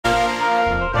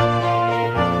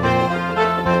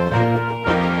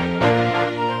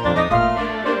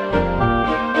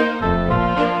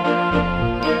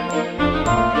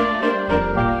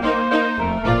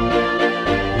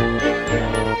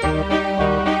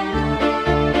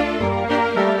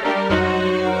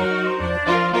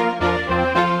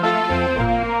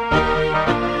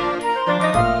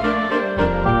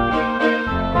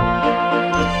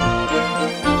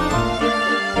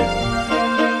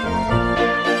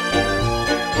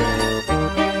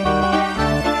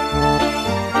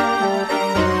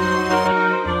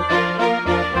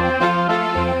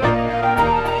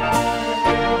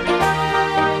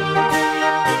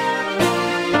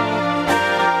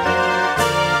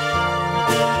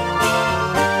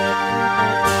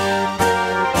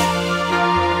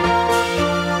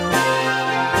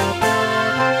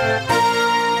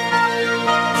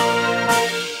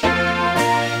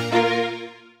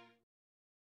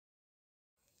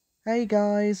Hey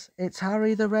guys, it's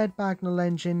Harry the Red Bagnall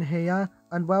Engine here,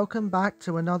 and welcome back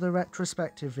to another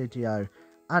retrospective video.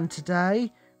 And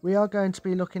today we are going to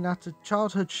be looking at a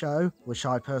childhood show which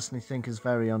I personally think is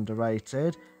very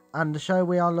underrated, and the show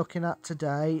we are looking at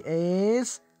today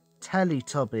is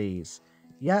Teletubbies.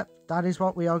 Yep, that is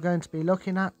what we are going to be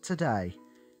looking at today.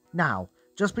 Now,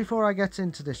 just before I get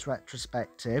into this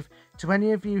retrospective, to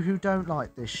any of you who don't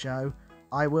like this show,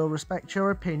 I will respect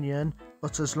your opinion,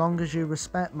 but as long as you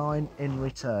respect mine in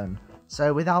return.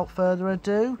 So without further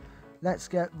ado, let's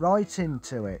get right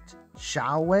into it,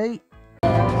 shall we?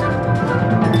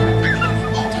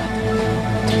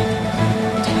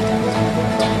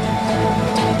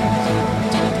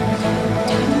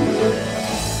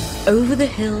 Over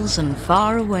the hills and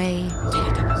far away,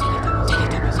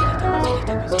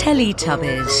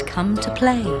 Teletubbies come to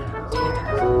play.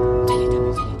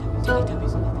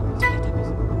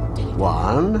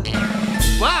 One, two,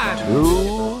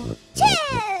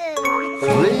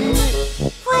 three,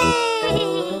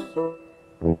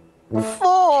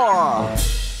 four.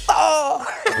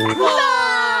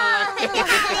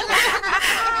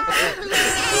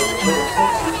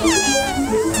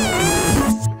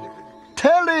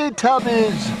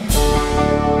 Teletubbies.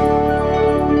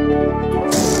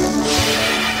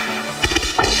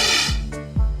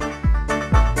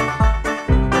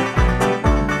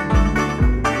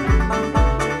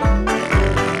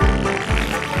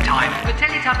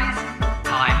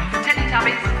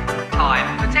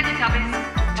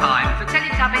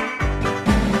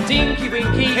 Tinky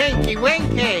Winky, Tinky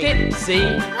Winky, Dipsy,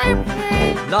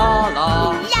 La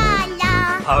La, La la,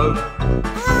 Ho, oh,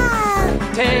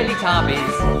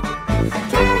 Teletubbies,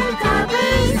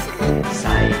 Teletubbies,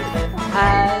 say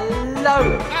hello.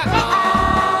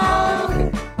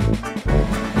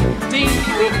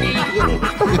 Tinky Winky,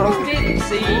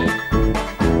 Dipsy,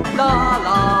 La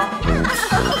La,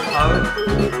 Ho,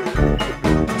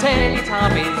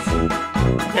 Teletubbies,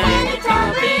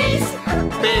 Teletubbies,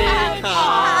 big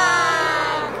heart.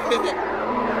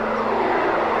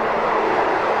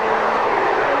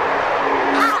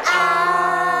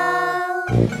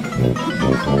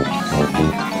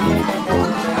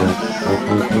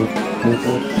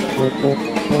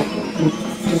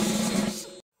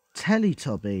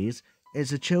 Teletubbies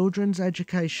is a children's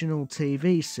educational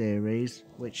TV series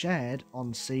which aired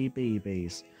on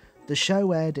CBeebies. The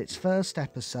show aired its first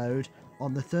episode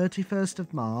on the 31st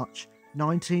of March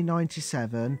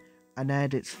 1997 and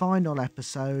aired its final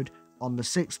episode on the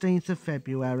 16th of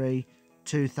February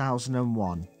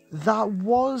 2001. That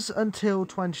was until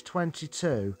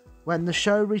 2022 when the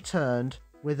show returned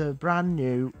with a brand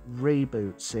new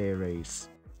reboot series.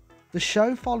 The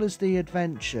show follows the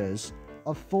adventures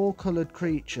of four coloured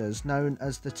creatures known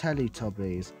as the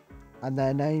Teletubbies, and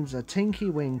their names are Tinky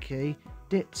Winky,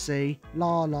 Dipsy,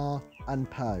 La La and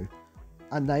Po,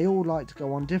 and they all like to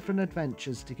go on different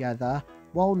adventures together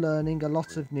while learning a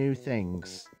lot of new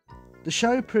things. The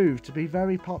show proved to be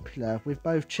very popular with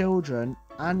both children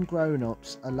and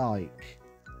grown-ups alike.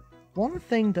 One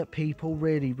thing that people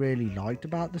really liked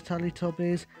about the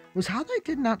Teletubbies was how they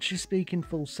didn't actually speak in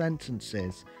full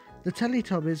sentences. The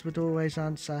Teletubbies would always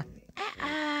answer,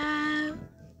 "Uh-oh,"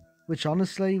 which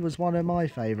honestly was one of my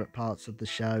favourite parts of the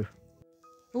show.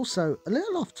 Also, a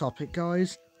little off topic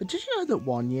guys, but did you know that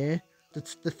one year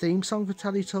the theme song for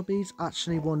Teletubbies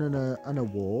actually won an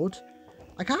award?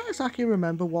 I can't exactly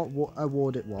remember what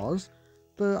award it was,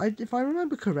 but if I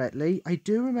remember correctly, I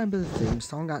do remember the theme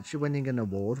song actually winning an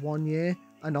award one year,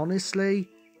 and honestly,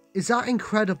 is that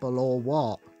incredible or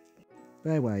what?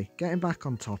 But anyway, getting back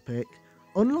on topic,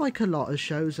 unlike a lot of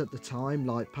shows at the time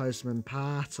like Postman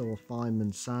Pat or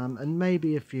Fireman Sam and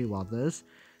maybe a few others,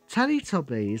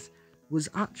 Teletubbies was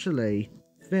actually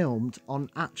filmed on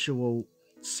actual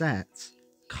sets,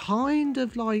 kind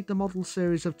of like the model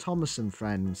series of Thomas and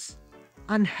Friends.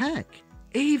 And heck,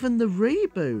 even the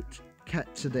reboot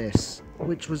kept to this,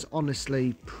 which was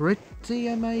honestly pretty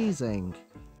amazing.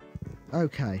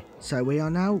 Okay, so we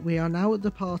are now at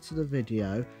the part of the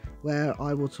video where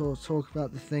I will talk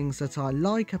about the things that I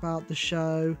like about the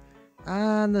show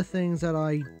and the things that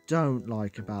I don't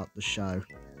like about the show.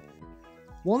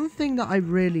 One thing that I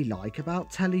really like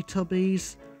about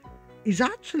Teletubbies is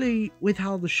actually with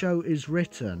how the show is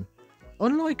written.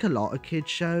 Unlike a lot of kids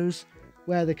shows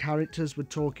where the characters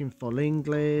would talk in full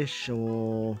English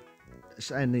or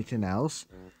anything else,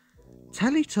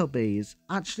 Teletubbies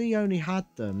actually only had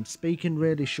them speak in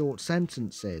really short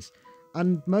sentences,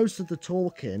 and most of the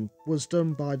talking was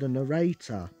done by the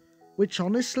narrator, which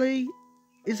honestly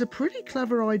is a pretty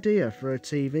clever idea for a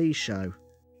TV show.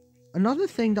 Another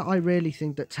thing that I really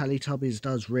think that Teletubbies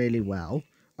does really well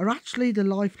are actually the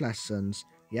life lessons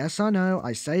Yes, I know,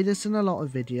 I say this in a lot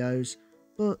of videos,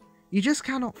 but you just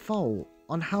cannot fault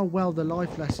on how well the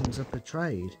life lessons are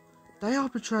portrayed. They are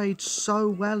portrayed so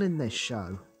well in this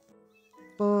show.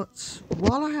 But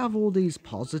while I have all these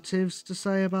positives to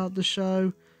say about the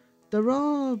show, there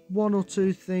are one or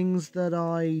two things that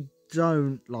I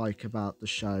don't like about the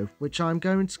show, which I'm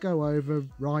going to go over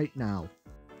right now.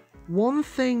 One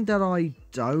thing that I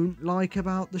don't like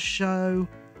about the show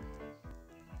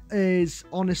is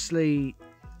honestly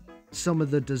some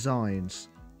of the designs.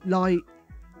 Like,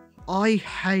 I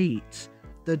hate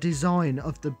the design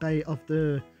of the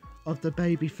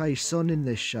babyface son in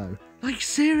this show. Like,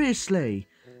 seriously,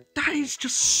 that is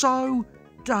just so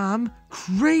damn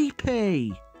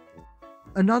creepy.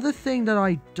 Another thing that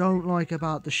I don't like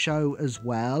about the show as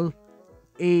well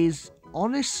is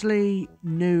honestly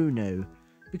Nunu,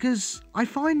 because I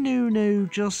find Nunu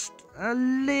just a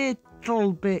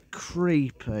little bit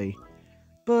creepy.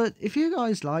 But if you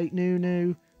guys like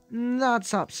Nunu,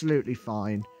 that's absolutely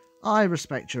fine. I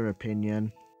respect your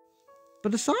opinion.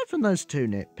 But aside from those two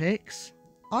nitpicks,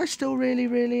 I still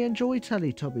really enjoy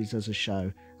Teletubbies as a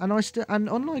show, and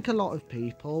unlike a lot of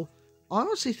people, I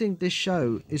honestly think this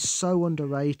show is so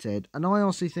underrated, and I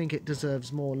honestly think it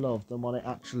deserves more love than what it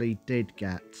actually did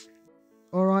get.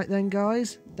 Alright then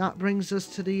guys, that brings us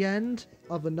to the end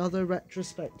of another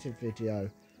retrospective video.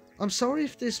 I'm sorry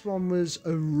if this one was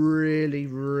a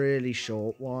really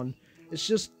short one. It's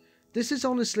just, this is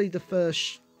honestly the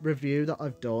first review that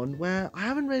I've done where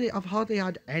I've hardly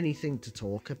had anything to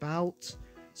talk about.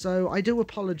 So I do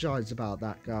apologise about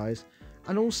that, guys.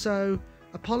 And also,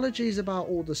 apologies about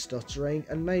all the stuttering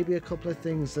and maybe a couple of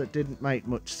things that didn't make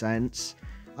much sense.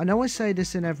 I know I say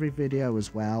this in every video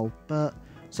as well, but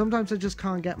sometimes I just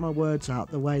can't get my words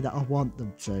out the way that I want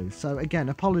them to. So again,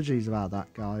 apologies about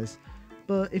that, guys.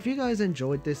 But if you guys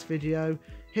enjoyed this video,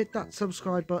 hit that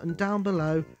subscribe button down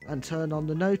below and turn on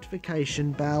the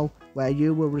notification bell where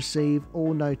you will receive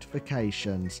all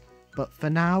notifications. But for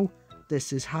now,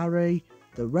 this is Harry,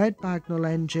 the Red Bagnall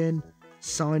Engine,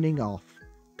 signing off.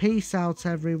 Peace out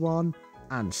everyone,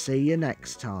 and see you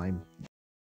next time.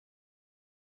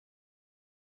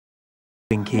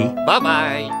 Winky.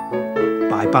 Bye-bye.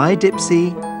 Bye-bye,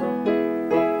 Dipsy.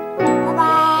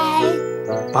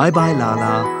 Bye-bye. Bye-bye,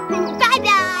 Lala. Bye-bye.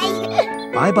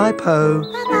 Bye-bye, Po.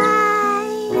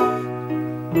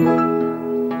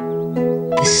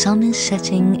 The sun is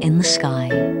setting in the sky.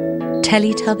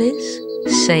 Teletubbies,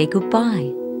 say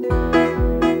goodbye.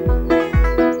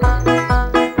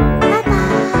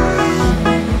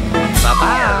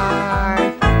 Bye-bye.